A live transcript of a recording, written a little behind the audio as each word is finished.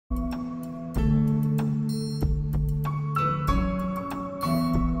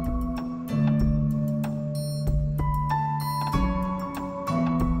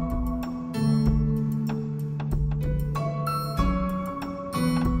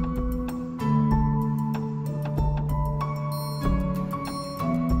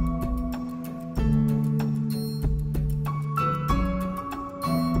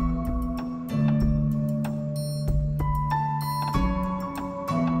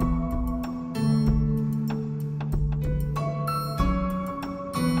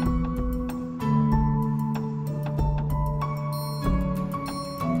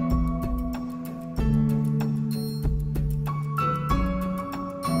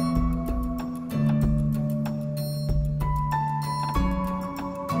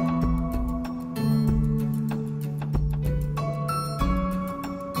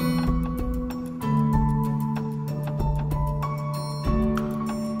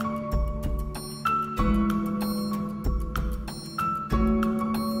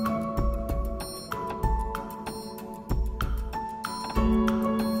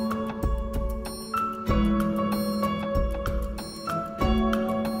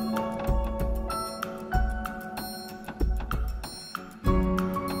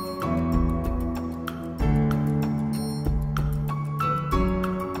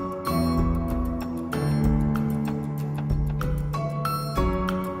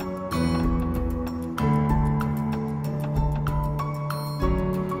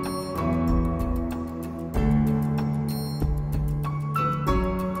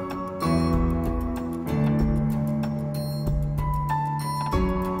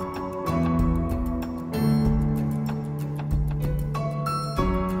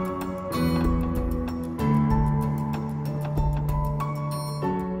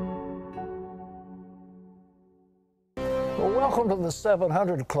the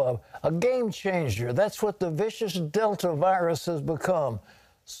 700 Club. A game changer. That's what the vicious Delta virus has become.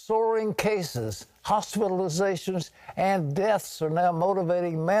 Soaring cases, hospitalizations, and deaths are now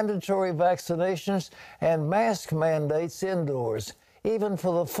motivating mandatory vaccinations and mask mandates indoors, even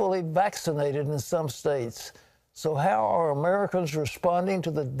for the fully vaccinated in some states. So how are Americans responding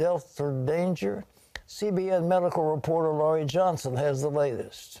to the Delta danger? CBN medical reporter Laurie Johnson has the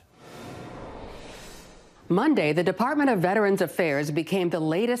latest. Monday, the Department of Veterans Affairs became the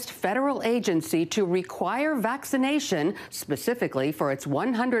latest federal agency to require vaccination, specifically for its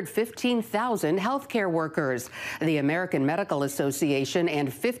 115,000 healthcare workers. The American Medical Association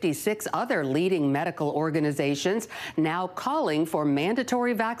and 56 other leading medical organizations now calling for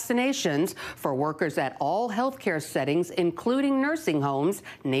mandatory vaccinations for workers at all healthcare settings, including nursing homes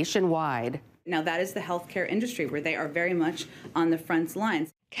nationwide. Now, that is the healthcare industry where they are very much on the front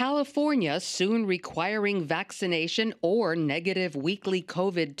lines. California soon requiring vaccination or negative weekly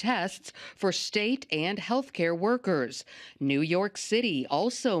COVID tests for state and healthcare workers. New York City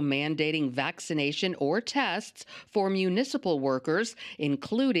also mandating vaccination or tests for municipal workers,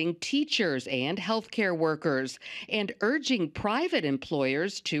 including teachers and healthcare workers, and urging private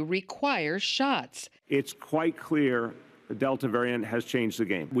employers to require shots. It's quite clear the Delta variant has changed the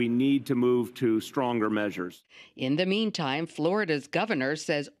game. We need to move to stronger measures. In the meantime, Florida's governor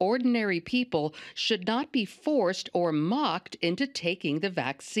says ordinary people should not be forced or mocked into taking the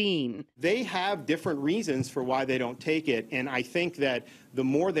vaccine. They have different reasons for why they don't take it, and I think that the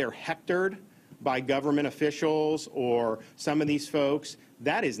more they're hectored by government officials or some of these folks,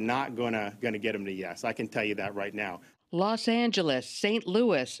 that is not gonna get them to yes. I can tell you that right now. Los Angeles, St.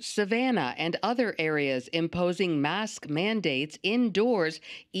 Louis, Savannah, and other areas imposing mask mandates indoors,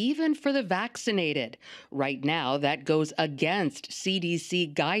 even for the vaccinated. Right now, that goes against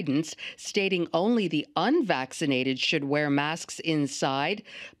CDC guidance, stating only the unvaccinated should wear masks inside,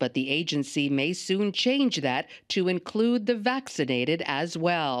 but the agency may soon change that to include the vaccinated as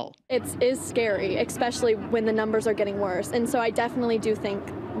well. It is scary, especially when the numbers are getting worse, and so I definitely do think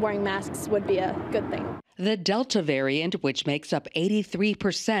wearing masks would be a good thing. The Delta variant, which makes up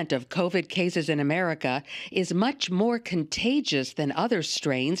 83% of COVID cases in America, is much more contagious than other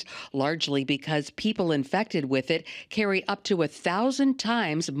strains, largely because people infected with it carry up to 1,000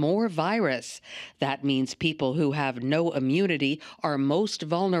 times more virus. That means people who have no immunity are most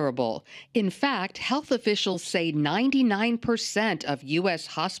vulnerable. In fact, health officials say 99% of U.S.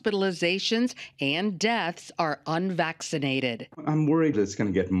 hospitalizations and deaths are unvaccinated. I'm worried that it's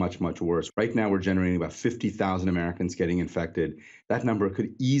going to get much, much worse. Right now, we're generating about 50,000 Americans getting infected. That number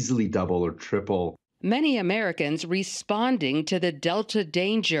could easily double or triple. Many Americans responding to the Delta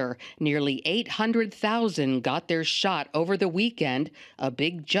danger. Nearly 800,000 got their shot over the weekend, a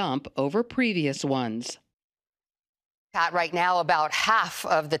big jump over previous ones. Pat, right now, about half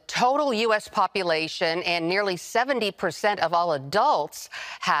of the total U.S. population and nearly 70% of all adults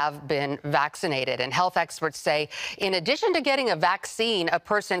have been vaccinated. And health experts say, in addition to getting a vaccine, a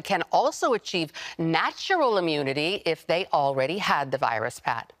person can also achieve natural immunity if they already had the virus,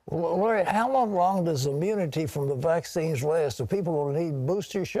 Pat. Well, Larry, how long does immunity from the vaccines last? Do people need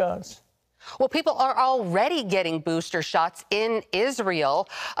booster shots? Well, people are already getting booster shots in Israel,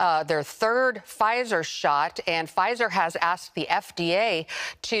 their third Pfizer shot, and Pfizer has asked the FDA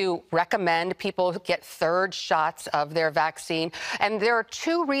to recommend people get third shots of their vaccine. And there are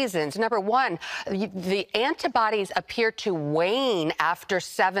two reasons. Number one, the antibodies appear to wane after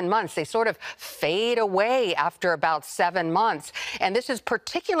 7 months. They sort of fade away after about 7 months. And this is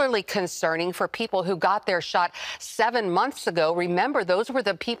particularly concerning for people who got their shot 7 months ago. Remember, those were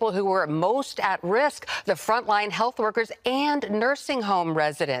the people who were most at risk, the frontline health workers and nursing home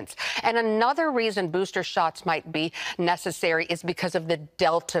residents. And another reason booster shots might be necessary is because of the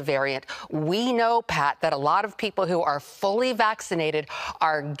Delta variant. We know, Pat, that a lot of people who are fully vaccinated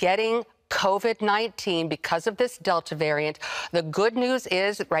are getting COVID-19 because of this Delta variant. The good news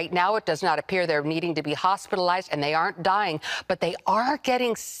is right now it does not appear they're needing to be hospitalized and they aren't dying, but they are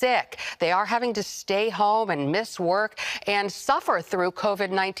getting sick. They are having to stay home and miss work and suffer through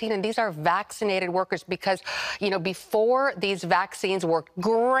COVID-19. And these are vaccinated workers because, you know, before these vaccines worked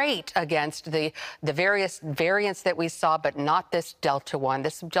great against the various variants that we saw, but not this Delta one.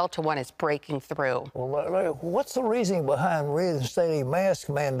 This Delta one is breaking through. Well, what's the reasoning behind reinstating mask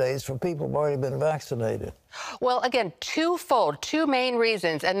mandates for people who've already been vaccinated? Well, again, twofold, two main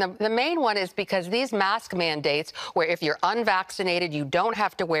reasons. And the main one is because these mask mandates, where if you're unvaccinated, you don't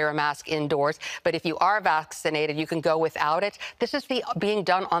have to wear a mask indoors, but if you are vaccinated, you can go without it. This is being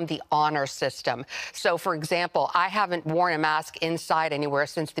done on the honor system. So, for example, I haven't worn a mask inside anywhere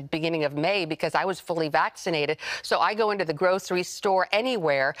since the beginning of May because I was fully vaccinated. So I go into the grocery store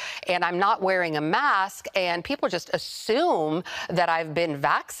anywhere and I'm not wearing a mask, and people just assume that I've been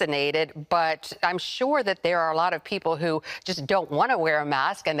vaccinated, but I'm sure that there are a lot of people who just don't want to wear a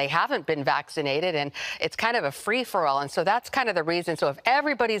mask and they haven't been vaccinated, and it's kind of a free-for-all. And so that's kind of the reason. So if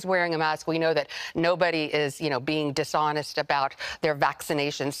everybody's wearing a mask, we know that nobody is, being dishonest about their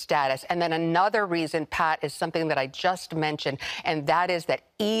vaccination status. And then another reason, Pat, is something that I just mentioned, and that is that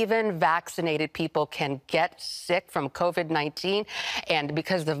even vaccinated people can get sick from COVID-19, and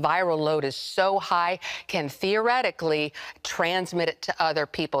because the viral load is so high, can theoretically transmit it to other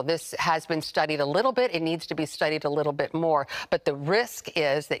people. This has been studied a little bit. It needs to be studied a little bit more. But the risk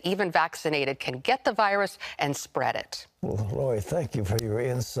is that even vaccinated can get the virus and spread it. Well, Lori, thank you for your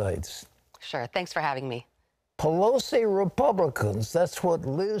insights. Sure. Thanks for having me. Pelosi Republicans, that's what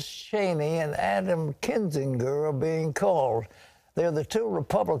Liz Cheney and Adam Kinzinger are being called. They're the two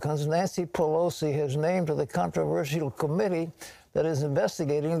Republicans Nancy Pelosi has named to the controversial committee that is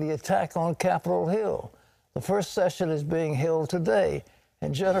investigating the attack on Capitol Hill. The first session is being held today,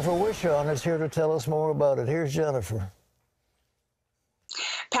 and Jennifer Wishon is here to tell us more about it. Here's Jennifer.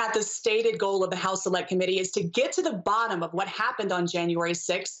 Pat, the stated goal of the House Select Committee is to get to the bottom of what happened on January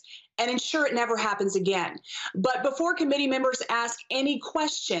 6th and ensure it never happens again. But before committee members ask any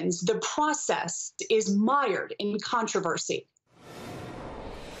questions, the process is mired in controversy.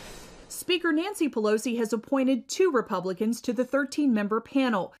 Speaker Nancy Pelosi has appointed 2 Republicans to the 13-member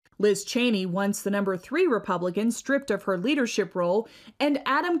panel. Liz Cheney, once the number 3 Republican, stripped of her leadership role, and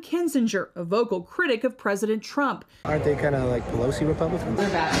Adam Kinzinger, a vocal critic of President Trump. Aren't they kind of like Pelosi Republicans? We're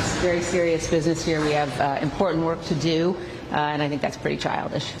about very serious business here. We have important work to do, and I think that's pretty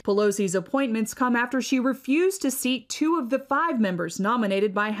childish. Pelosi's appointments come after she refused to seat 2 of the 5 members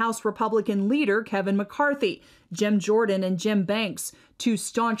nominated by House Republican leader Kevin McCarthy, Jim Jordan and Jim Banks, 2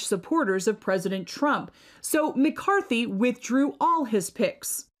 staunch supporters of President Trump. So McCarthy withdrew all his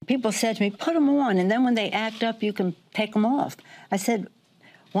picks. People said to me, put them on, and then when they act up, you can take them off. I said,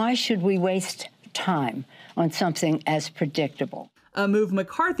 why should we waste time on something as predictable? A move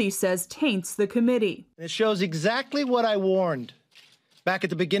McCarthy says taints the committee. It shows exactly what I warned back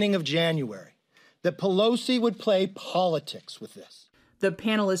at the beginning of January, that Pelosi would play politics with this. The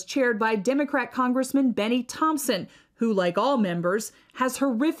panel is chaired by Democrat Congressman Benny Thompson, who, like all members, has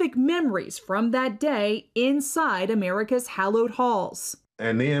horrific memories from that day inside America's hallowed halls.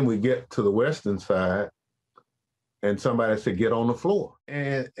 And then we get to the western side, and somebody said, get on the floor.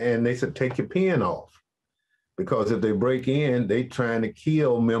 And they said, take your pen off. Because if they break in, they're trying to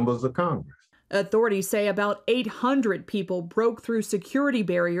kill members of Congress. Authorities say about 800 people broke through security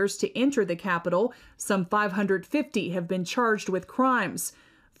barriers to enter the Capitol. Some 550 have been charged with crimes.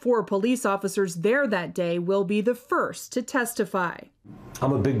 4 police officers there that day will be the first to testify.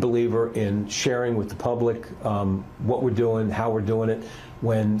 I'm a big believer in sharing with the public what we're doing, how we're doing it.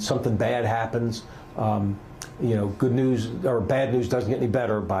 When something bad happens, good news or bad news doesn't get any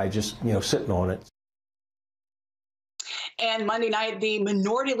better by just, sitting on it. And Monday night, the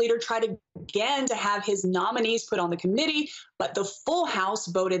minority leader tried again to have his nominees put on the committee, but the full House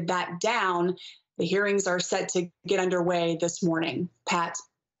voted that down. The hearings are set to get underway this morning. Pat.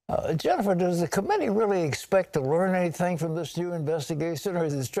 Jennifer, does the committee really expect to learn anything from this new investigation, or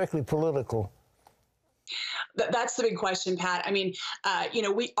is it strictly political? That's the big question, Pat. I mean,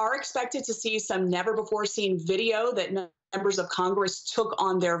 we are expected to see some never-before-seen video that members of Congress took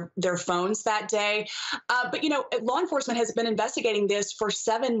on their phones that day. But law enforcement has been investigating this for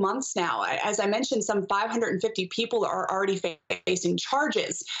 7 months now. As I mentioned, some 550 people are already facing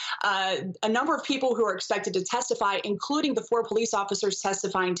charges. A number of people who are expected to testify, including the 4 police officers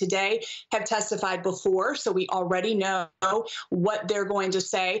testifying today, have testified before, so we already know what they're going to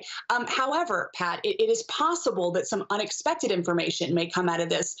say. However, Pat, it is possible that some unexpected information may come out of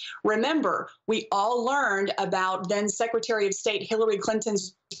this. Remember, we all learned about then Secretary of State Hillary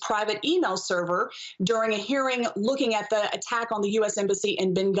Clinton's private email server during a hearing looking at the attack on the U.S. Embassy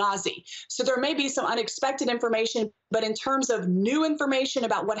in Benghazi. So there may be some unexpected information, but in terms of new information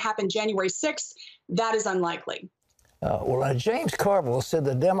about what happened January 6th, that is unlikely. James Carville said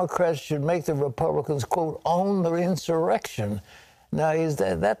the Democrats should make the Republicans, quote, own the insurrection. Now, is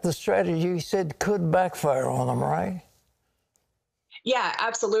that the strategy you said could backfire on them, right? Yeah,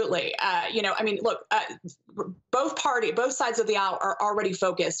 absolutely. Look, both sides of the aisle are already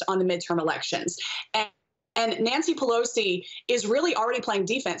focused on the midterm elections. And Nancy Pelosi is really already playing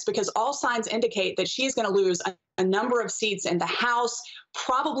defense because all signs indicate that she's going to lose a number of seats in the House,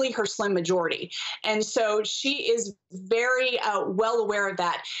 probably her slim majority. And so she is very well aware of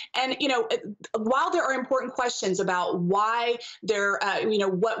that. And, you know, while there are important questions about why there, you know,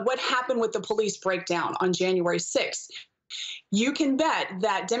 what happened with the police breakdown on January 6th, you can bet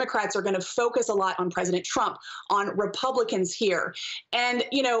that Democrats are going to focus a lot on President Trump, on Republicans here. And,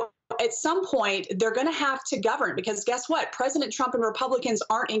 you know, at some point, they're going to have to govern because guess what? President Trump and Republicans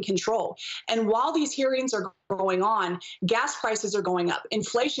aren't in control. And while these hearings are going on, gas prices are going up,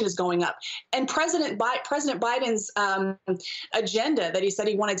 inflation is going up. And President Biden's agenda that he said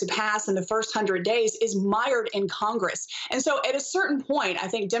he wanted to pass in the first 100 days is mired in Congress. And so at a certain point, I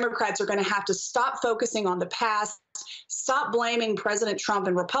think Democrats are going to have to stop focusing on the past, stop blaming President Trump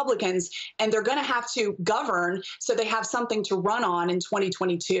and Republicans, and they're going to have to govern so they have something to run on in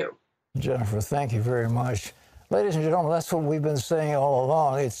 2022. Jennifer, thank you very much. Ladies and gentlemen, that's what we've been saying all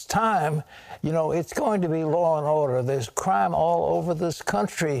along. It's time, you know, it's going to be law and order. There's crime all over this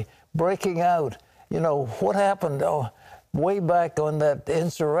country breaking out. You know, what happened way back on that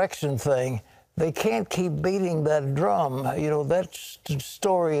insurrection thing, they can't keep beating that drum. You know, that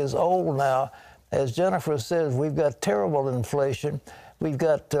story is old now. As Jennifer says, we've got terrible inflation. We've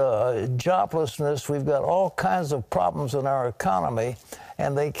got joblessness. We've got all kinds of problems in our economy.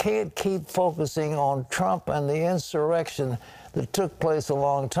 And they can't keep focusing on Trump and the insurrection that took place a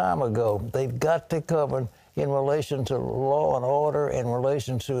long time ago. They've got to govern in relation to law and order, in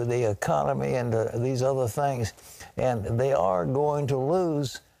relation to the economy and these other things. And they are going to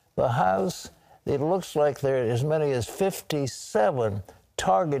lose the House. It looks like there are as many as 57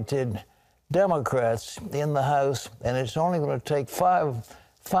 targeted Democrats in the House, and it's only going to take five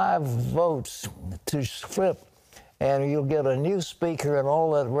votes to flip, and you'll get a new speaker and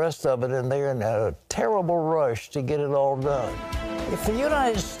all that rest of it, and they're in a terrible rush to get it all done. If the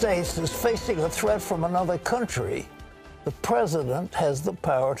United States is facing a threat from another country, the president has the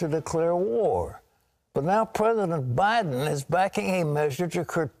power to declare war. But now President Biden is backing a measure to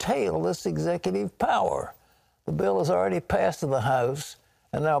curtail this executive power. The bill has already passed in the House,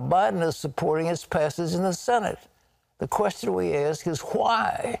 and now Biden is supporting its passage in the Senate. The question we ask is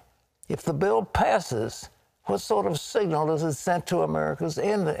why? If the bill passes, what sort of signal does it send to America's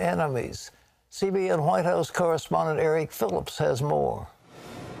enemies? CBN White House correspondent Eric Phillips has more.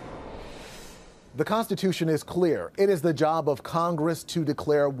 The Constitution is clear. It is the job of Congress to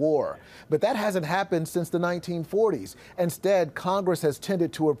declare war. But that hasn't happened since the 1940s. Instead, Congress has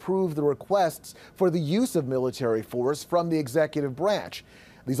tended to approve the requests for the use of military force from the executive branch.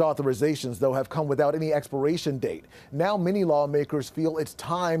 These authorizations, though, have come without any expiration date. Now many lawmakers feel it's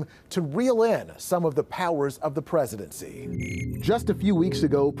time to reel in some of the powers of the presidency. Just a few weeks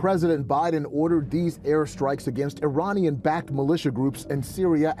ago, President Biden ordered these airstrikes against Iranian-backed militia groups in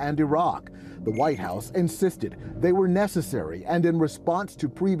Syria and Iraq. The White House insisted they were necessary and in response to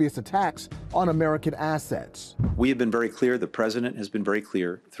previous attacks on American assets. We have been very clear, the president has been very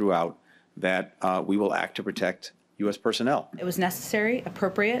clear throughout that we will act to protect U.S. personnel. It was necessary,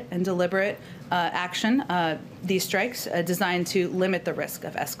 appropriate, and deliberate action, these strikes designed to limit the risk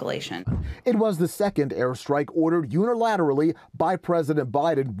of escalation. It was the second airstrike ordered unilaterally by President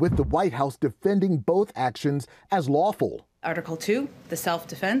Biden, with the White House defending both actions as lawful. Article 2, the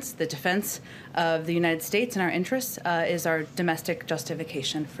self-defense, the defense of the United States and our interests, is our domestic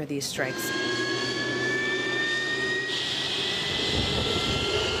justification for these strikes.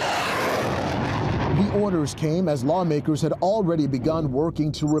 The orders came as lawmakers had already begun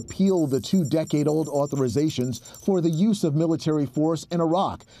working to repeal the 2-decade-old authorizations for the use of military force in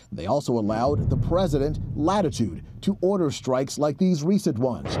Iraq. They also allowed the president latitude to order strikes like these recent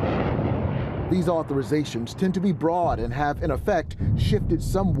ones. These authorizations tend to be broad and have, in effect, shifted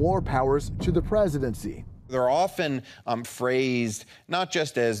some war powers to the presidency. They're often phrased not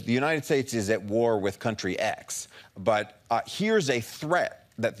just as the United States is at war with country X, but here's a threat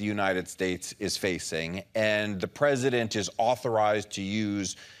that the United States is facing, and the president is authorized to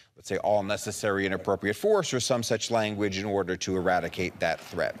use, let's say, all necessary and appropriate force or some such language in order to eradicate that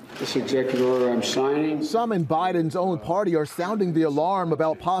threat. This executive order I'm signing. Some in Biden's own party are sounding the alarm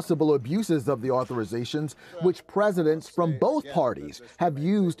about possible abuses of the authorizations, which presidents from both parties have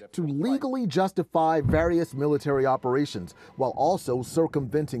used to legally justify various military operations while also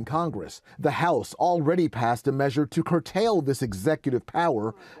circumventing Congress. The House already passed a measure to curtail this executive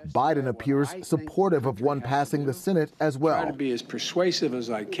power. Biden appears supportive of one passing the Senate as well. Try to be as persuasive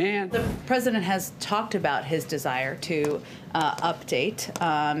as I can. The president has talked about his desire to update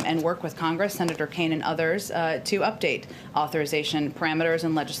and work with Congress, Senator Kaine and others, to update authorization parameters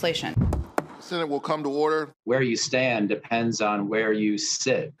and legislation. Senate will come to order. Where you stand depends on where you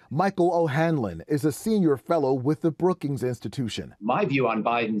sit. Michael O'Hanlon is a senior fellow with the Brookings Institution. My view on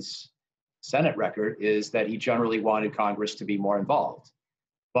Biden's Senate record is that he generally wanted Congress to be more involved.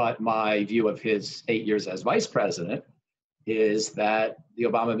 But my view of his 8 years as vice president is that the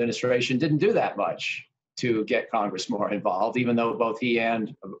Obama administration didn't do that much to get Congress more involved, even though both he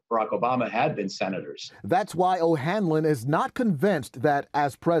and Barack Obama had been senators. That's why O'Hanlon is not convinced that,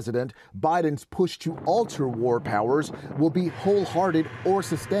 as president, Biden's push to alter war powers will be wholehearted or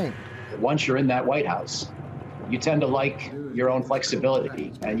sustained. Once you're in that White House, you tend to like your own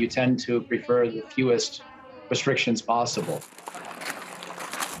flexibility, and you tend to prefer the fewest restrictions possible.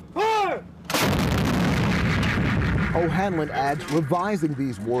 O'Hanlon adds revising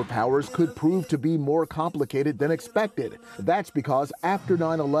these war powers could prove to be more complicated than expected. That's because after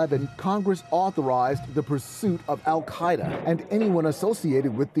 9/11, Congress authorized the pursuit of al-Qaeda and anyone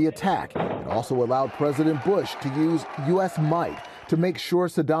associated with the attack. It also allowed President Bush to use U.S. might to make sure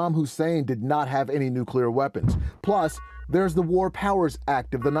Saddam Hussein did not have any nuclear weapons. Plus, there's the War Powers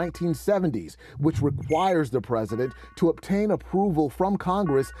Act of the 1970s, which requires the president to obtain approval from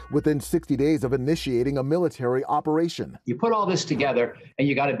Congress within 60 days of initiating a military operation. You put all this together and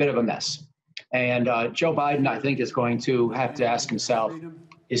you got a bit of a mess. And Joe Biden, I think, is going to have to ask himself,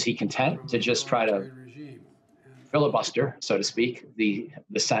 is he content to just try to filibuster, so to speak, the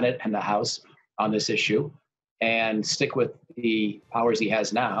Senate and the House on this issue and stick with the powers he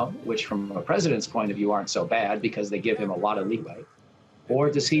has now, which from a president's point of view aren't so bad because they give him a lot of leeway? Or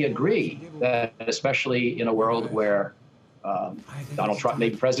does he agree that, especially in a world where Donald Trump may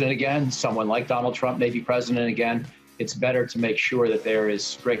be president again, someone like Donald Trump may be president again, it's better to make sure that there is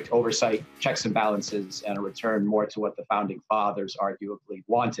strict oversight, checks and balances, and a return more to what the founding fathers arguably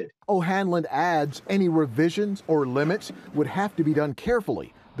wanted? O'Hanlon adds any revisions or limits would have to be done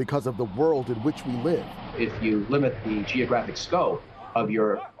carefully because of the world in which we live. If you limit the geographic scope of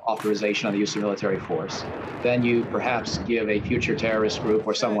your authorization on the use of military force, then you perhaps give a future terrorist group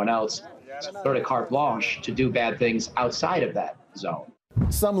or someone else sort of carte blanche to do bad things outside of that zone.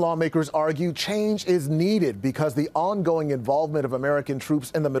 Some lawmakers argue change is needed because the ongoing involvement of American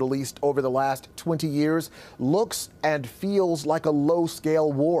troops in the Middle East over the last 20 years looks and feels like a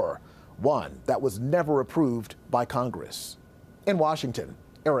low-scale war, one that was never approved by Congress. In Washington,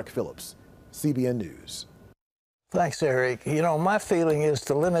 Eric Phillips, CBN News. Thanks, Eric. You know, my feeling is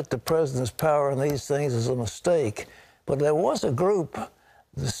to limit the president's power in these things is a mistake. But there was a group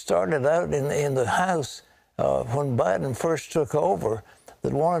that started out in the House when Biden first took over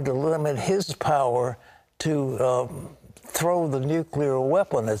that wanted to limit his power to throw the nuclear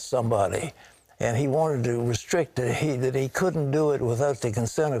weapon at somebody. And he wanted to restrict it, that he couldn't do it without the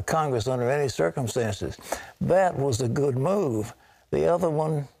consent of Congress under any circumstances. That was a good move. The other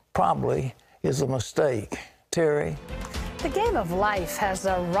one probably is a mistake. Terry? The game of life has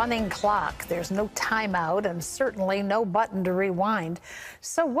a running clock. There's no timeout and certainly no button to rewind.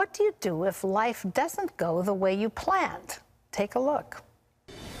 So what do you do if life doesn't go the way you planned? Take a look.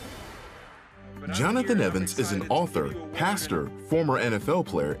 Jonathan Evans is an author, pastor, former NFL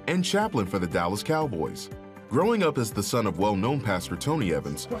player, and chaplain for the Dallas Cowboys. Growing up as the son of well-known pastor Tony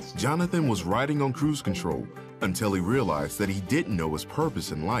Evans, Jonathan was riding on cruise control until he realized that he didn't know his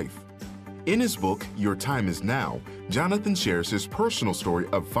purpose in life. In his book, Your Time Is Now, Jonathan shares his personal story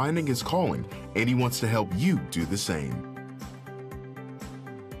of finding his calling, and he wants to help you do the same.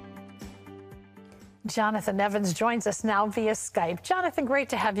 Jonathan Evans joins us now via Skype. Jonathan, great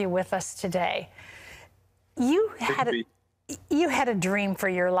to have you with us today. You had a dream for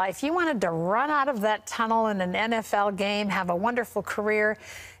your life. You wanted to run out of that tunnel in an NFL game, have a wonderful career,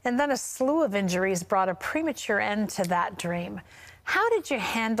 and then a slew of injuries brought a premature end to that dream. How did you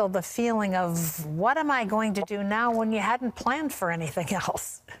handle the feeling of what am I going to do now when you hadn't planned for anything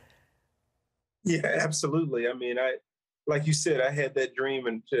else? Yeah, absolutely. I mean, like you said, I had that dream,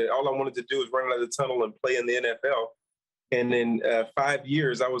 and all I wanted to do was run out of the tunnel and play in the NFL. And in 5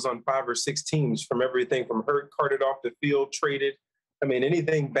 years, I was on 5 or 6 teams, from everything from hurt, carted off the field, traded. I mean,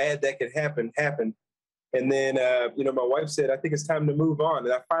 anything bad that could happen, happened. And then, my wife said, I think it's time to move on.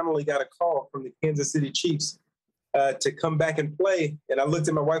 And I finally got a call from the Kansas City Chiefs to come back and play. And I looked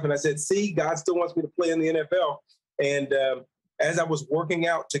at my wife and I said, see, God still wants me to play in the NFL. And as I was working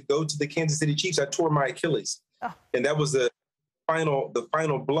out to go to the Kansas City Chiefs, I tore my Achilles. Oh. And that was the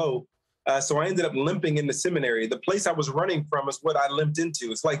final blow. So I ended up limping in the seminary. The place I was running from is what I limped into.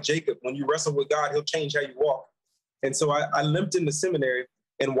 It's like Jacob. When you wrestle with God, he'll change how you walk. And so I limped in the seminary.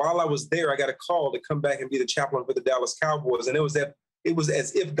 And while I was there, I got a call to come back and be the chaplain for the Dallas Cowboys. And it was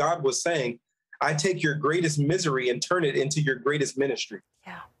as if God was saying, I take your greatest misery and turn it into your greatest ministry.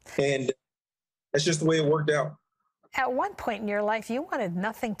 Yeah. And That's just the way it worked out. At one point in your life, you wanted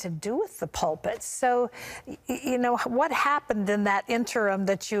nothing to do with the pulpit. So, you know, what happened in that interim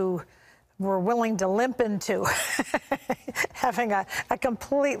that you were willing to limp into having a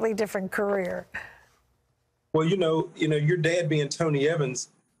completely different career? Well, your dad being Tony Evans,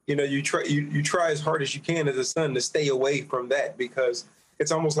 you try as hard as you can as a son to stay away from that, because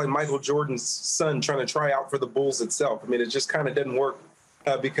it's almost like Michael Jordan's son trying to try out for the Bulls itself. I mean, it just kind of doesn't work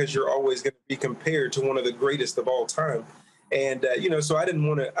because you're always going to be compared to one of the greatest of all time. And, so I didn't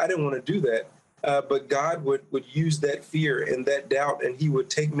want to do that. But God would use that fear and that doubt, and he would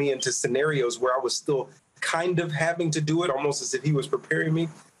take me into scenarios where I was still kind of having to do it, almost as if he was preparing me.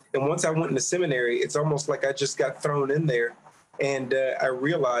 And once I went into seminary, it's almost like I just got thrown in there. And I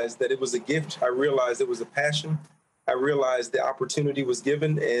realized that it was a gift. I realized it was a passion. I realized the opportunity was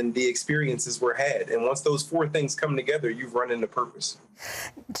given and the experiences were had. And once those four things come together, you've run into purpose.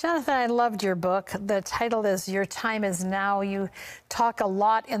 Jonathan, I loved your book. The title is Your Time Is Now. You talk a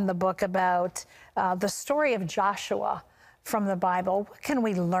lot in the book about the story of Joshua from the Bible. What can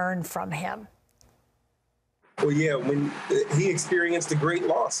we learn from him? Well, yeah, when he experienced a great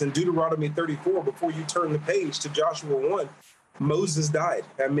loss in Deuteronomy 34, before you turn the page to Joshua 1, Moses died.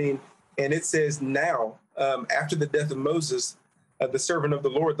 I mean, and it says now, after the death of Moses, the servant of the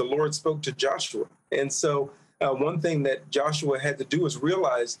Lord spoke to Joshua. And so one thing that Joshua had to do is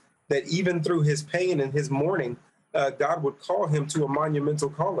realize that even through his pain and his mourning, God would call him to a monumental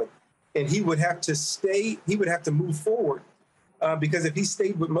calling. And he would have to stay, he would have to move forward. Because if he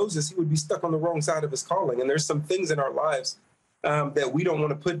stayed with Moses, he would be stuck on the wrong side of his calling. And there's some things in our lives that we don't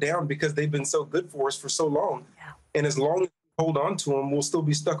want to put down because they've been so good for us for so long. Yeah. And as long as we hold on to them, we'll still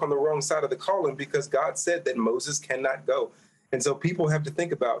be stuck on the wrong side of the calling, because God said that Moses cannot go. And so people have to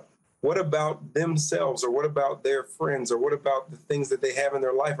think about, what about themselves, or what about their friends, or what about the things that they have in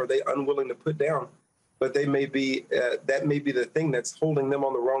their life are they unwilling to put down? But they may be, that may be the thing that's holding them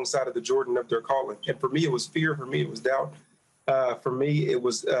on the wrong side of the Jordan of their calling. And for me, it was fear. For me, it was doubt. For me, it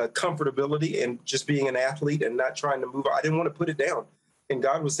was comfortability and just being an athlete and not trying to move. I didn't want to put it down. And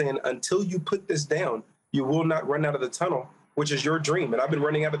God was saying, until you put this down, you will not run out of the tunnel, which is your dream. And I've been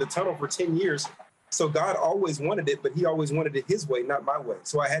running out of the tunnel for 10 years. So God always wanted it, but he always wanted it his way, not my way.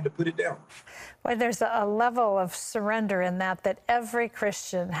 So I had to put it down. Well, there's a level of surrender in that every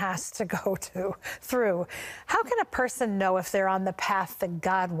Christian has to go through. How can a person know if they're on the path that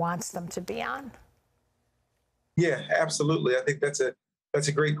God wants them to be on? Yeah, absolutely. I think that's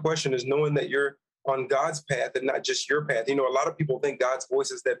a great question, is knowing that you're on God's path and not just your path. A lot of people think God's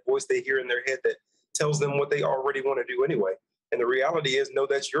voice is that voice they hear in their head that tells them what they already want to do anyway. And the reality is, no,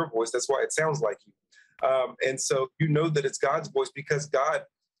 that's your voice. That's why it sounds like you. And so you know that it's God's voice, because God,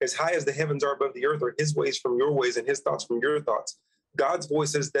 as high as the heavens are above the earth, are his ways from your ways and his thoughts from your thoughts. God's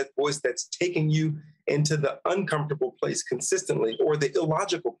voice is that voice that's taking you into the uncomfortable place consistently, or the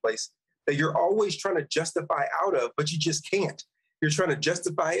illogical place that you're always trying to justify out of, but you just can't. You're trying to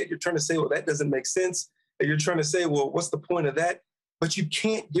justify it. You're trying to say, well, that doesn't make sense. And you're trying to say, well, what's the point of that? But you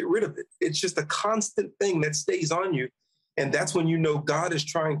can't get rid of it. It's just a constant thing that stays on you. And that's when you know God is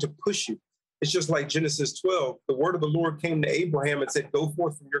trying to push you. It's just like Genesis 12. The word of the Lord came to Abraham and said, go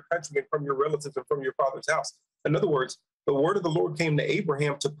forth from your country and from your relatives and from your father's house. In other words, the word of the Lord came to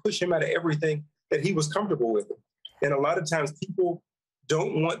Abraham to push him out of everything that he was comfortable with. And a lot of times people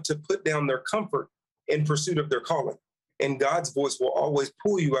don't want to put down their comfort in pursuit of their calling. And God's voice will always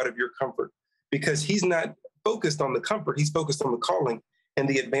pull you out of your comfort, because he's not focused on the comfort. He's focused on the calling and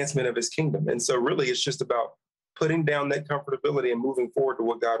the advancement of his kingdom. And so really it's just about putting down that comfortability and moving forward to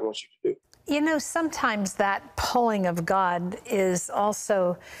what God wants you to do. Sometimes that pulling of God is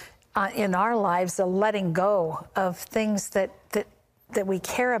also in our lives a letting go of things that we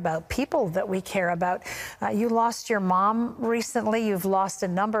care about, people that we care about. You lost your mom recently. You've lost a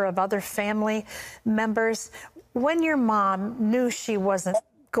number of other family members. When your mom knew she wasn't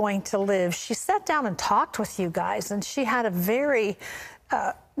going to live, she sat down and talked with you guys, and she had a very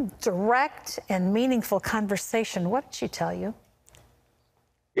direct and meaningful conversation. What did she tell you?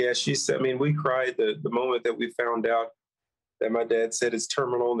 Yeah, she said, we cried the moment that we found out that my dad said it's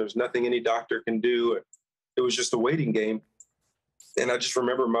terminal and there's nothing any doctor can do. It was just a waiting game. And I just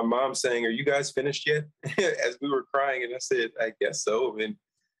remember my mom saying, are you guys finished yet? As we were crying. And I said, I guess so.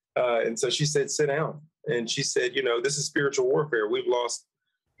 And so she said, sit down. And she said, this is spiritual warfare. We've lost,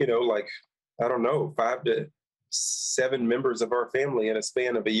 5 to 7 members of our family in a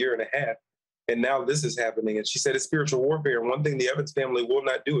span of a year and a half. And now this is happening. And she said, it's spiritual warfare. And one thing the Evans family will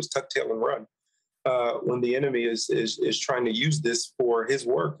not do is tuck tail and run when the enemy is trying to use this for his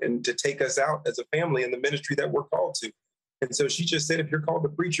work and to take us out as a family in the ministry that we're called to. And so she just said, if you're called to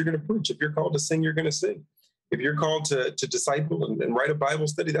preach, you're going to preach. If you're called to sing, you're going to sing. If you're called to disciple and write a Bible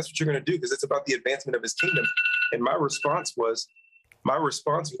study, that's what you're going to do, because it's about the advancement of his kingdom. And my response was,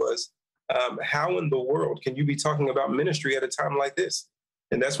 how in the world can you be talking about ministry at a time like this?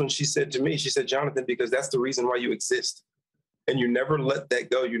 And that's when she said to me, she said, Jonathan, because that's the reason why you exist. And you never let that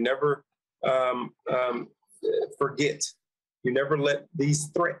go. You never forget. You never let these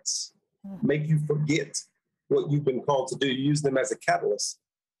threats make you forget what you've been called to do. You use them as a catalyst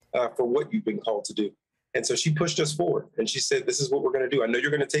for what you've been called to do. And so she pushed us forward, and she said, this is what we're going to do. I know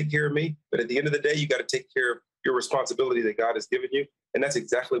you're going to take care of me, but at the end of the day, you got to take care of your responsibility that God has given you. And that's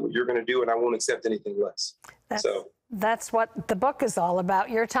exactly what you're going to do, and I won't accept anything less. That's what the book is all about.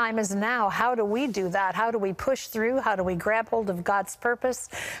 Your time is now. How do we do that? How do we push through? How do we grab hold of God's purpose?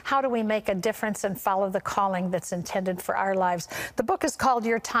 How do we make a difference and follow the calling that's intended for our lives? The book is called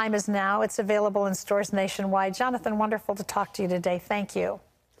Your Time is Now. It's available in stores nationwide. Jonathan, wonderful to talk to you today. Thank you.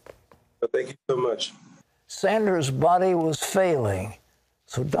 Thank you so much. Sandra's body was failing,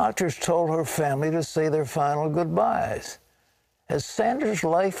 so doctors told her family to say their final goodbyes. As Sandra's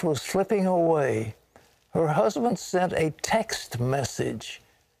life was slipping away, her husband sent a text message.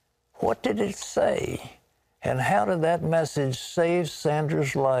 What did it say? And how did that message save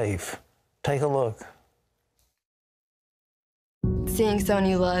Sandra's life? Take a look. Seeing someone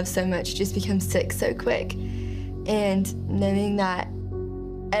you love so much just become sick so quick, and knowing that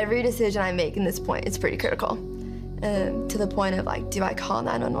every decision I make in this point is pretty critical, to the point of like, do I call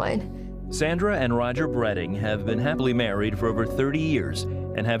 911? Sandra and Roger Bredding have been happily married for over 30 years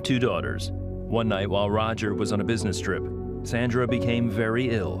and have 2 daughters. One night while Roger was on a business trip, Sandra became very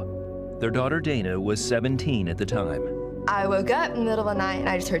ill. Their daughter Dana was 17 at the time. I woke up in the middle of the night and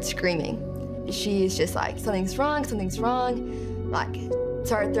I just heard screaming. She's just like, something's wrong, like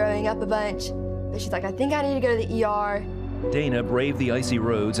started throwing up a bunch. But she's like, I think I need to go to the ER. Dana braved the icy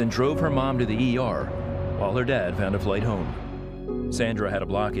roads and drove her mom to the ER, while her dad found a flight home. Sandra had a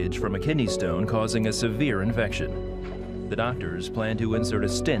blockage from a kidney stone causing a severe infection. The doctors plan to insert a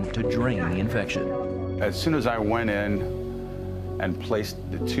stent to drain the infection. As soon as I went in and placed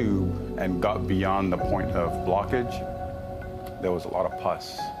the tube and got beyond the point of blockage, there was a lot of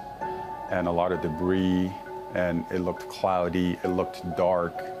pus and a lot of debris, and it looked cloudy, it looked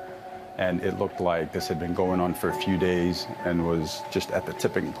dark, and it looked like this had been going on for a few days and was just at the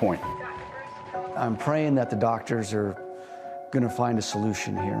tipping point. I'm praying that the doctors are going to find a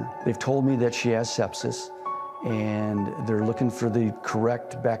solution here. They've told me that she has sepsis, and they're looking for the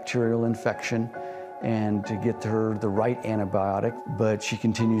correct bacterial infection and to get her the right antibiotic, but she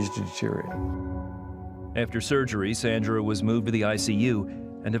continues to deteriorate. After surgery, Sandra was moved to the ICU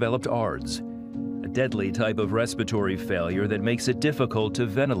and developed ARDS, a deadly type of respiratory failure that makes it difficult to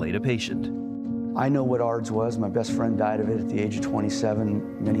ventilate a patient. I know what ARDS was. My best friend died of it at the age of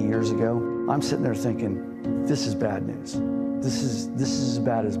 27 many years ago. I'm sitting there thinking, this is bad news. This is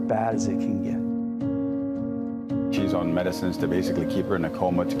about as bad as it can get. She's on medicines to basically keep her in a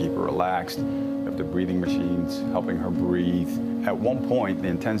coma, to keep her relaxed. We have the breathing machines helping her breathe. At one point, the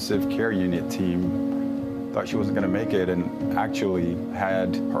intensive care unit team thought she wasn't going to make it, and actually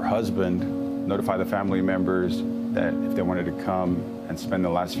had her husband notify the family members that if they wanted to come and spend the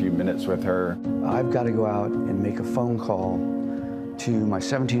last few minutes with her. I've got to go out and make a phone call to my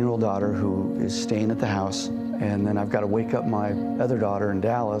 17-year-old daughter who is staying at the house, and then I've got to wake up my other daughter in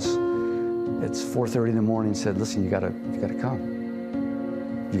Dallas. It's 4:30 in the morning and said, listen, you gotta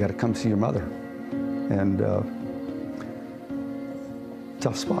come. You gotta come see your mother. And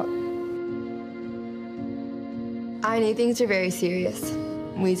tough spot. I knew things were very serious.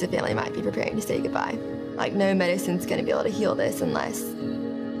 We as a family might be preparing to say goodbye. Like, no medicine's gonna be able to heal this unless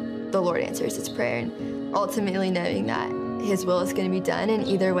the Lord answers his prayer. And ultimately knowing that his will is gonna be done, and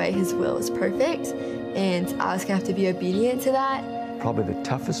either way, his will is perfect. And I was gonna have to be obedient to that. Probably the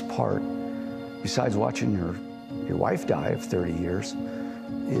toughest part, besides watching your wife die of 30 years,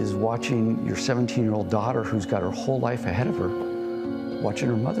 is watching your 17-year-old daughter, who's got her whole life ahead of her, watching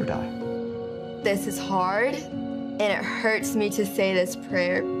her mother die. This is hard, and it hurts me to say this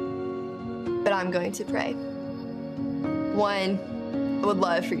prayer, but I'm going to pray. One, I would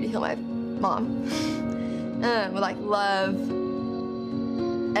love for you to heal my mom. Would like love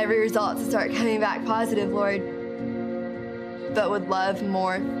every result to start coming back positive, Lord, but would love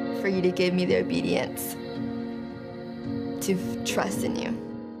more for you to give me the obedience to trust in you.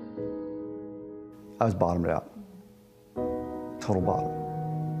 I was bottomed out, total bottom.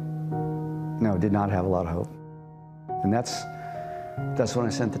 No, did not have a lot of hope. And that's when I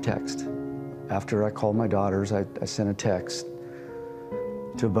sent the text. After I called my daughters, I sent a text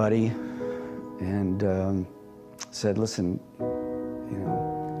to a buddy, and said, listen,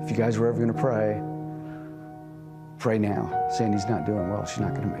 if you guys were ever going to pray now. Sandy's not doing well. She's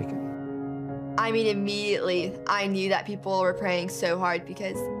not going to make it. I mean, immediately, I knew that people were praying so hard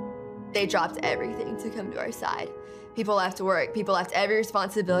because they dropped everything to come to our side. People left work. People left every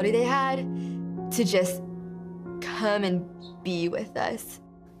responsibility they had to just come and be with us.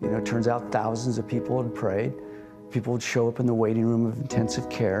 It turns out thousands of people had prayed. People would show up in the waiting room of intensive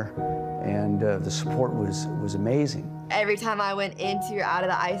care, and the support was amazing. Every time I went into or out of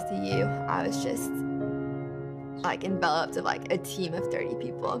the ICU, I was just like enveloped of like a team of 30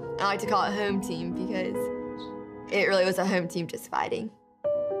 people. I like to call it home team because it really was a home team just fighting.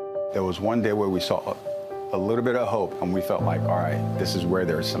 There was one day where we saw a little bit of hope, and we felt like, all right, this is where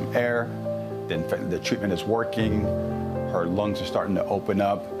there's some air, then the treatment is working, her lungs are starting to open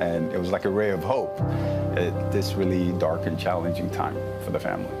up, and it was like a ray of hope at this really dark and challenging time for the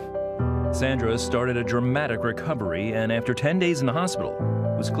family. Sandra started a dramatic recovery, and after 10 days in the hospital,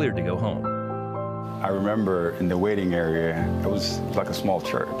 was cleared to go home. I remember in the waiting area, it was like a small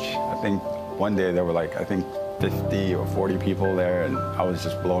church. I think one day there were like, 50 or 40 people there, and I was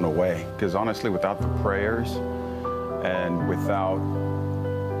just blown away. Because honestly, without the prayers and without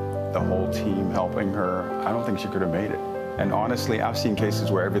the whole team helping her, I don't think she could have made it. And honestly, I've seen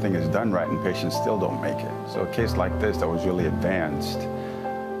cases where everything is done right and patients still don't make it. So a case like this that was really advanced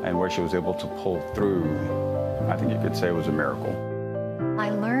and where she was able to pull through, I think you could say it was a miracle.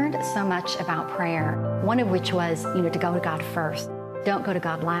 I learned so much about prayer, one of which was, to go to God first. Don't go to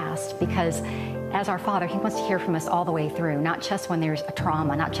God last, because as our Father, He wants to hear from us all the way through, not just when there's a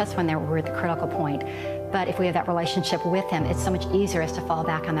trauma, not just when we're at the critical point, but if we have that relationship with Him, it's so much easier as to fall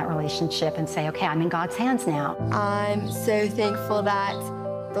back on that relationship and say, okay, I'm in God's hands now. I'm so thankful that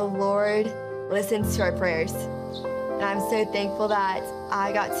the Lord listens to our prayers. And I'm so thankful that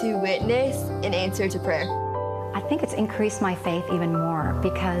I got to witness an answer to prayer. I think it's increased my faith even more,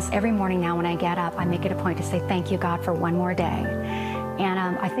 because every morning now when I get up, I make it a point to say, thank you, God, for one more day. And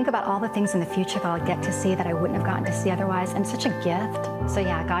I think about all the things in the future that I'll get to see that I wouldn't have gotten to see otherwise, and such a gift. So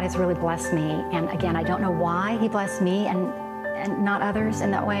yeah, God has really blessed me. And again, I don't know why He blessed me and not others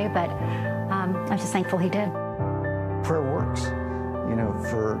in that way, but I'm just thankful He did. Prayer works.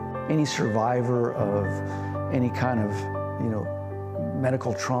 For any survivor of any kind of,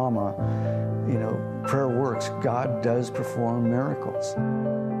 medical trauma, prayer works. God does perform miracles.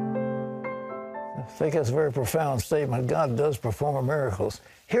 I think that's a very profound statement. God does perform miracles.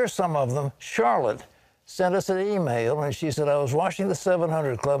 Here's some of them. Charlotte sent us an email, and she said, I was watching the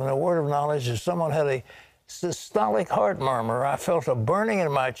 700 Club, and a word of knowledge is someone had a systolic heart murmur. I felt a burning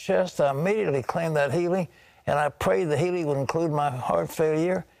in my chest. I immediately claimed that healing, and I prayed the healing would include my heart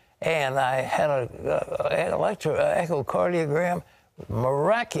failure, and I had an echocardiogram.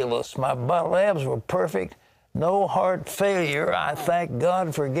 Miraculous. My labs were perfect. No heart failure. I thank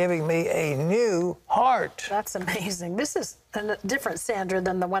God for giving me a new heart. That's amazing. This is a different Sandra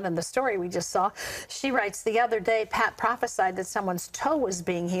than the one in the story we just saw. She writes, the other day, Pat prophesied that someone's toe was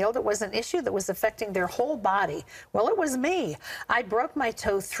being healed. It was an issue that was affecting their whole body. Well, it was me. I broke my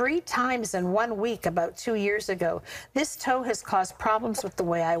toe 3 times in 1 week about 2 years ago. This toe has caused problems with the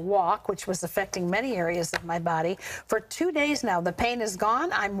way I walk, which was affecting many areas of my body. For 2 days now, the pain is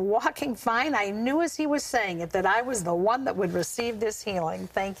gone. I'm walking fine. I knew as he was saying it that I was the one that would receive this healing.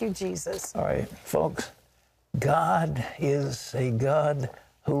 Thank you, Jesus. All right, folks. God is a God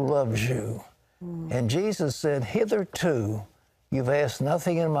who loves you. And Jesus said, hitherto you've asked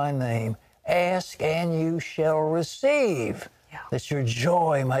nothing in my name. Ask and you shall receive, that your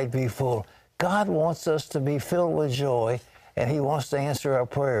joy might be full. God wants us to be filled with joy, and He wants to answer our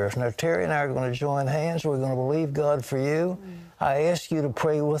prayers. Now, Terry and I are going to join hands. We're going to believe God for you. I ask you to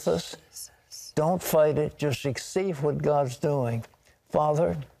pray with us. Don't fight it. Just receive what God's doing.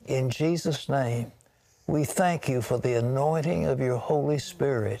 Father, in Jesus' name, we thank you for the anointing of your Holy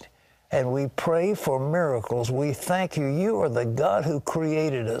Spirit, and we pray for miracles. We thank you. You are the God who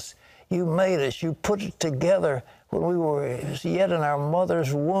created us. You made us. You put it together when we were yet in our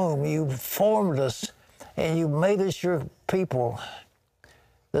mother's womb. You formed us, and you made us your people.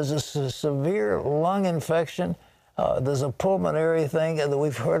 There's a severe lung infection. There's a pulmonary thing that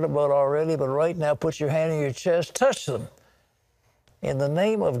we've heard about already, but right now, put your hand in your chest, touch them. In the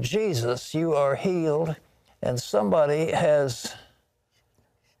name of Jesus, you are healed, and somebody has,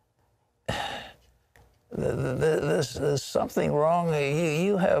 there's something wrong.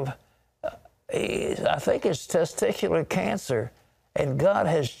 You have, I think it's testicular cancer, and God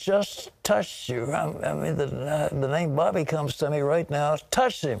has just touched you. I mean, the name Bobby comes to me right now.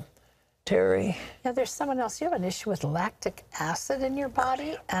 Touch him. Terry? Yeah, there's someone else. You have an issue with lactic acid in your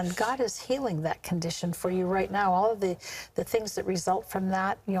body, and God is healing that condition for you right now. All of the things that result from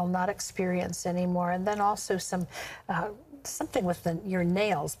that, you'll not experience anymore. And then also some something with your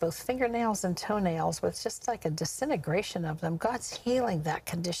nails, both fingernails and toenails, with just like a disintegration of them. God's healing that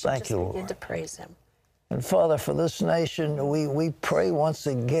condition. Thank you, Lord. Begin to praise Him. And Father, for this nation, we pray once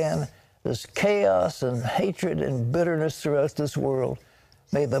again, this chaos and hatred and bitterness throughout this world.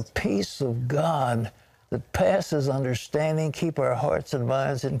 May the peace of God that passes understanding keep our hearts and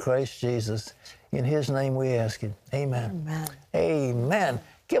minds in Christ Jesus. In His name we ask it. Amen. Amen. Amen.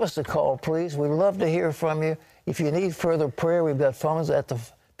 Give us a call, please. We'd love to hear from you. If you need further prayer, we've got phones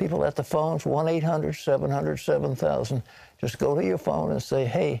people at the phones, 1-800-700-7000. Just go to your phone and say,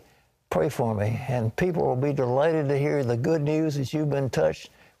 hey, pray for me. And people will be delighted to hear the good news that you've been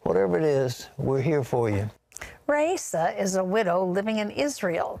touched. Whatever it is, we're here for you. Raisa is a widow living in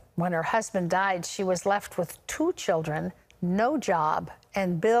Israel. When her husband died, she was left with 2 children, no job,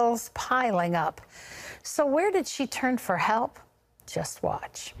 and bills piling up. So where did she turn for help? Just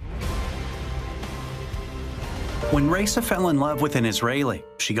watch. When Raisa fell in love with an Israeli,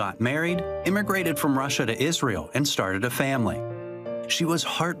 she got married, immigrated from Russia to Israel, and started a family. She was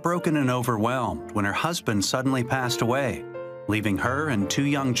heartbroken and overwhelmed when her husband suddenly passed away, leaving her and 2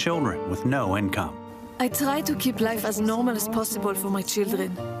 young children with no income. I tried to keep life as normal as possible for my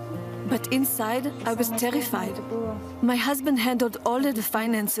children. But inside, I was terrified. My husband handled all of the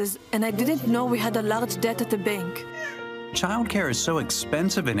finances, and I didn't know we had a large debt at the bank. Childcare is so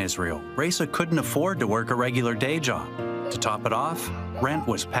expensive in Israel, Raisa couldn't afford to work a regular day job. To top it off, rent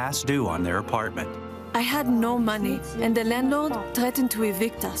was past due on their apartment. I had no money, and the landlord threatened to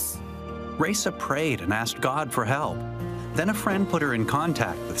evict us. Raisa prayed and asked God for help. Then a friend put her in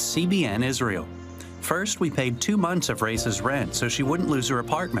contact with CBN Israel. First, we paid 2 months of Raisa's rent so she wouldn't lose her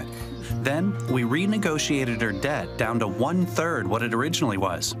apartment. Then, we renegotiated her debt down to 1/3 what it originally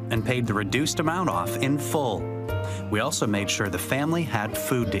was and paid the reduced amount off in full. We also made sure the family had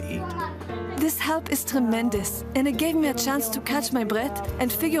food to eat. This help is tremendous, and it gave me a chance to catch my breath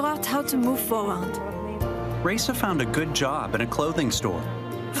and figure out how to move forward. Raisa found a good job in a clothing store.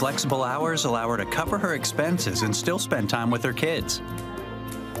 Flexible hours allow her to cover her expenses and still spend time with her kids.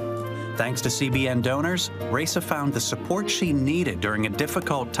 Thanks to CBN donors, Raisa found the support she needed during a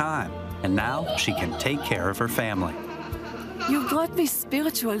difficult time, and now she can take care of her family. You brought me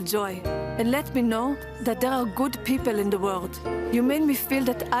spiritual joy and let me know that there are good people in the world. You made me feel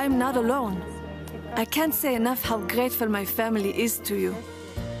that I'm not alone. I can't say enough how grateful my family is to you.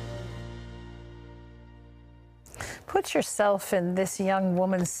 Put yourself in this young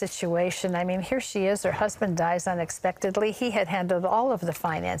woman's situation. I mean, here she is. Her husband dies unexpectedly. He had handled all of the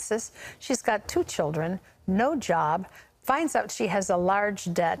finances. She's got 2 children, no job, finds out she has a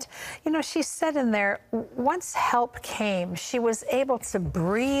large debt. You know, she said in there, once help came, she was able to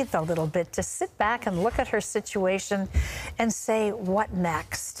breathe a little bit, to sit back and look at her situation and say, what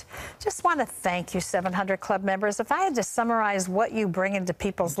next? Just want to thank you, 700 Club members. If I had to summarize what you bring into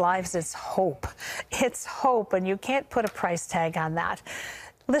people's lives, it's hope. It's hope, and you can't put a price tag on that.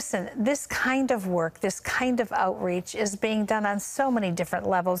 Listen, this kind of work, this kind of outreach is being done on so many different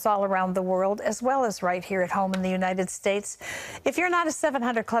levels all around the world, as well as right here at home in the United States. If you're not a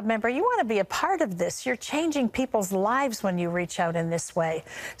 700 Club member, you want to be a part of this. You're changing people's lives when you reach out in this way.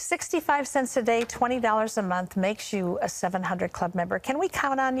 65 cents a day, $20 a month makes you a 700 Club member. Can we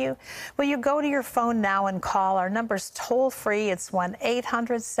count on you? Will you go to your phone now and call? Our number's toll-free. It's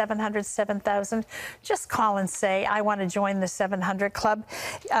 1-800-700-7000. Just call and say, I want to join the 700 Club.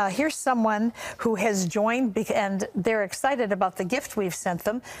 Here's someone who has joined, and they're excited about the gift we've sent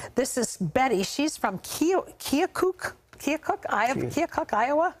them. This is Betty. She's from Keokuk,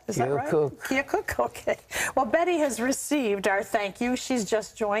 Iowa? Is that right? Keokuk, okay. Well, Betty has received our thank you. She's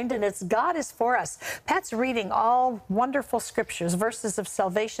just joined, and it's God is for us. Pat's reading all wonderful scriptures, verses of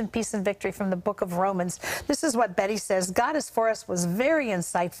salvation, peace, and victory from the book of Romans. This is what Betty says. God is for us was very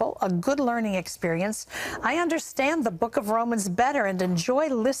insightful, a good learning experience. I understand the book of Romans better and enjoy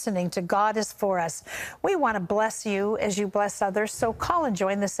listening to God is for us. We want to bless you as you bless others, so call and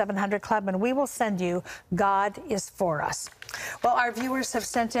join the 700 Club, and we will send you God is for us. Well, our viewers have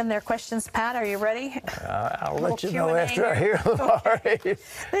sent in their questions. Pat, are you ready? I'll let you know after I hear them. All right.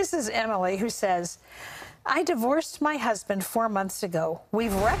 This is Emily, who says, I divorced my husband 4 months ago.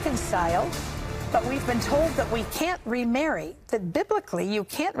 We've reconciled, but we've been told that we can't remarry, that biblically you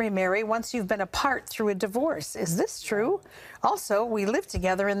can't remarry once you've been apart through a divorce. Is this true? Also, we live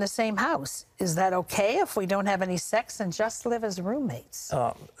together in the same house. Is that okay if we don't have any sex and just live as roommates?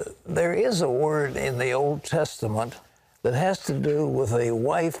 There is a word in the Old Testament that has to do with a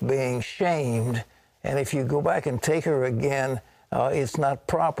wife being shamed, and if you go back and take her again, it's not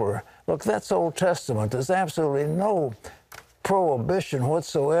proper. Look, that's Old Testament. There's absolutely no prohibition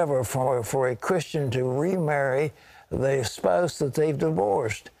whatsoever for a Christian to remarry the spouse that they've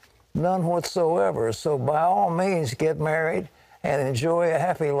divorced. None whatsoever. So by all means, get married and enjoy a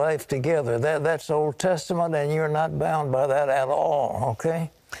happy life together. That's Old Testament, and you're not bound by that at all,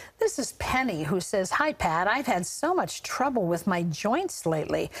 okay? This is Penny, who says, "Hi, Pat. I've had so much trouble with my joints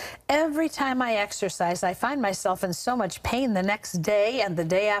lately. Every time I exercise, I find myself in so much pain the next day and the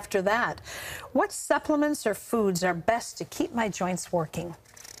day after that. What supplements or foods are best to keep my joints working?"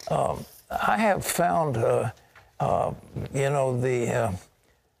 I have found, you know, the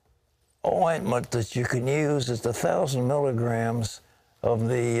ointment that you can use is 1,000 milligrams of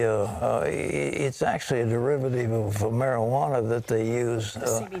the, it's actually a derivative of marijuana that they use.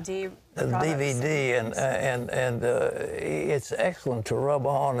 CBD DVD, and it's excellent to rub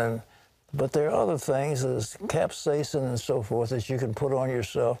on. But there are other things, there's capsaicin and so forth, that you can put on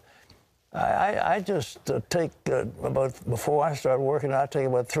yourself. I just take before I start working, I take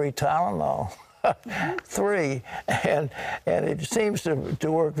about 3 Tylenol. 3, and it seems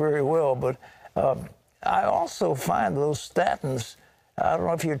to work very well. But I also find those statins, I don't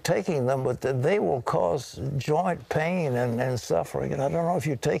know if you're taking them, but they will cause joint pain and suffering. And I don't know if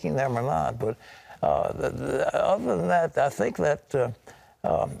you're taking them or not. But other than that, I think that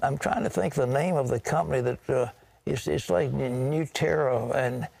I'm trying to think the name of the company that it's like Nuterra,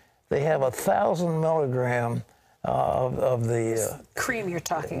 and they have 1,000 milligram of the cream you're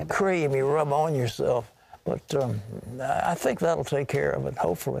talking about. Cream you rub on yourself. But I think that'll take care of it,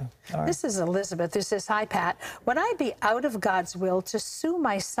 hopefully. All right. This is Elizabeth, who says, "Hi, Pat. Would I be out of God's will to sue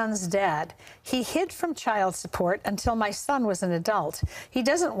my son's dad? He hid from child support until my son was an adult. He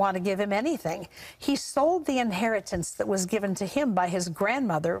doesn't want to give him anything. He sold the inheritance that was given to him by his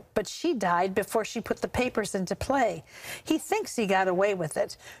grandmother, but she died before she put the papers into play. He thinks he got away with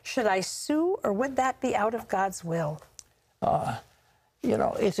it. Should I sue, or would that be out of God's will?" You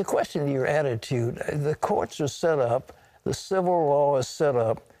know, it's a question of your attitude. The courts are set up, the civil law is set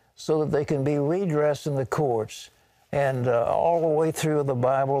up so that they can be redressed in the courts. And all the way through the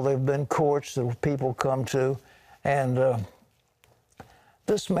Bible, there have been courts that people come to. And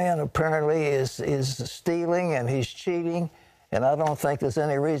this man apparently is stealing and he's cheating, and I don't think there's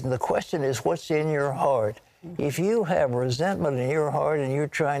any reason. The question is, what's in your heart? If you have resentment in your heart and you're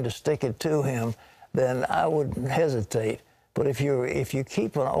trying to stick it to him, then I wouldn't hesitate. But if you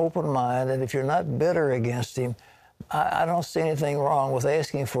keep an open mind, and if you're not bitter against him, I don't see anything wrong with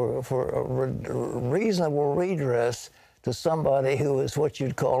asking for a reasonable redress to somebody who is what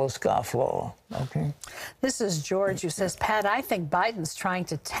you'd call a scofflaw. Okay. This is George, who says, "Pat, I think Biden's trying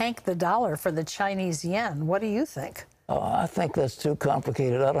to tank the dollar for the Chinese yen. What do you think?" I think that's too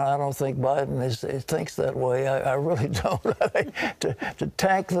complicated. I don't think Biden thinks that way. I really don't. to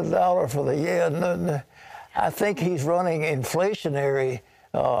tank the dollar for the yen. I think he's running inflationary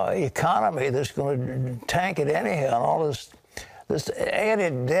economy that's going to tank it anyhow. And all this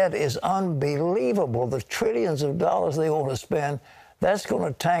added debt is unbelievable. The trillions of dollars they want to spend, that's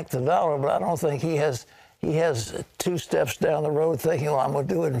going to tank the dollar. But I don't think he has 2 steps down the road thinking, well, I'm going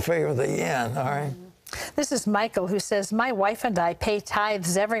to do it in favor of the yen. All right. This is Michael, who says, "My wife and I pay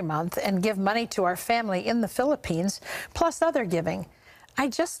tithes every month and give money to our family in the Philippines, plus other giving. I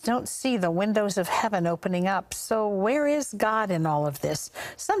just don't see the windows of heaven opening up. So where is God in all of this?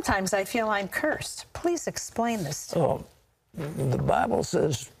 Sometimes I feel I'm cursed. Please explain this to me." The Bible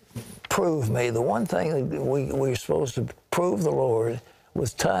says, prove me. The one thing that we're supposed to prove the Lord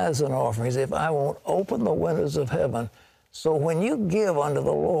with tithes and offerings, if I won't open the windows of heaven. So when you give unto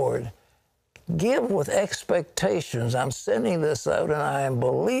the Lord, give with expectations. I'm sending this out, and I am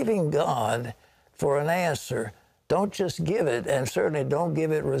believing God for an answer. Don't just give it, and certainly don't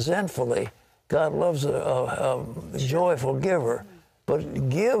give it resentfully. God loves a joyful giver. But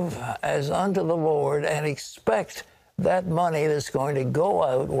give as unto the Lord, and expect that money that's going to go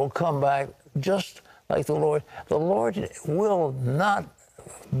out will come back just like the Lord. The Lord will not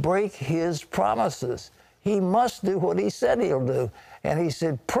break his promises. He must do what he said he'll do. And he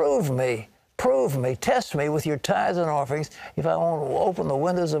said, prove me, test me with your tithes and offerings. If I won't open the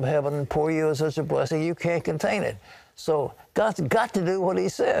windows of heaven and pour you such a blessing, you can't contain it. So God's got to do what he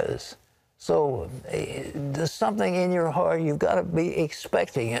says. So there's something in your heart, you've got to be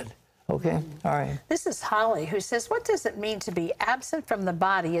expecting it. Okay? All right. This is Holly, who says, "What does it mean to be absent from the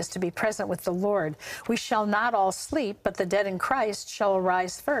body is to be present with the Lord? We shall not all sleep, but the dead in Christ shall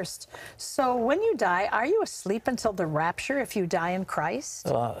arise first." So when you die, are you asleep until the rapture if you die in Christ?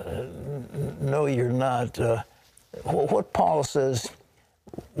 No, you're not. what Paul says,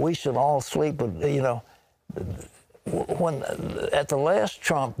 we should all sleep, you know, when at the last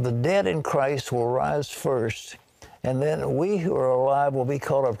trump, the dead in Christ will rise first, and then we who are alive will be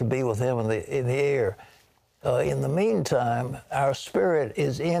caught up to be with him in the air. In the meantime, our spirit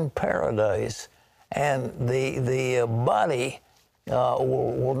is in paradise, and the body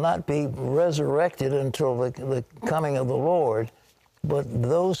will not be resurrected until the coming of the Lord. But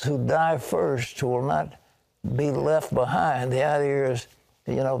those who die first will not be left behind. The idea is,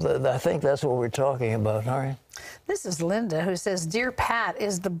 you know, I think that's what we're talking about, all right? This is Linda, who says, Dear Pat,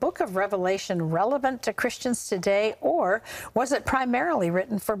 is the book of Revelation relevant to Christians today, or was it primarily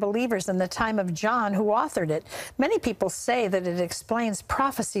written for believers in the time of John, who authored it? Many people say that it explains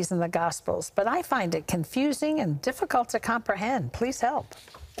prophecies in the Gospels, but I find it confusing and difficult to comprehend. Please help.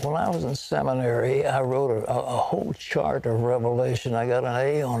 When I was in seminary, I wrote a whole chart of Revelation. I got an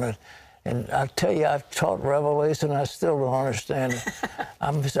A on it. And I tell you, I've taught Revelation, I still don't understand it.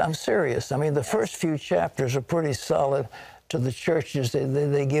 I'm serious. I mean, the first few chapters are pretty solid to the churches.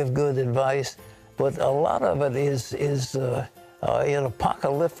 They give good advice. But a lot of it is in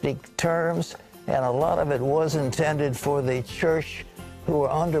apocalyptic terms, and a lot of it was intended for the church who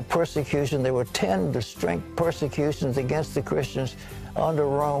were under persecution. There were 10 distinct persecutions against the Christians under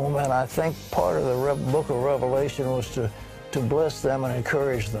Rome, and I think part of the book of Revelation was to bless them and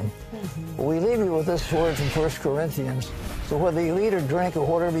encourage them. Mm-hmm. We leave you with this word from 1 Corinthians. So whether you eat or drink or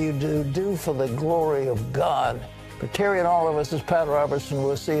whatever you do, do for the glory of God. For Terry and all of us, this is Pat Robertson.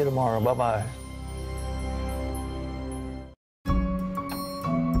 We'll see you tomorrow. Bye-bye.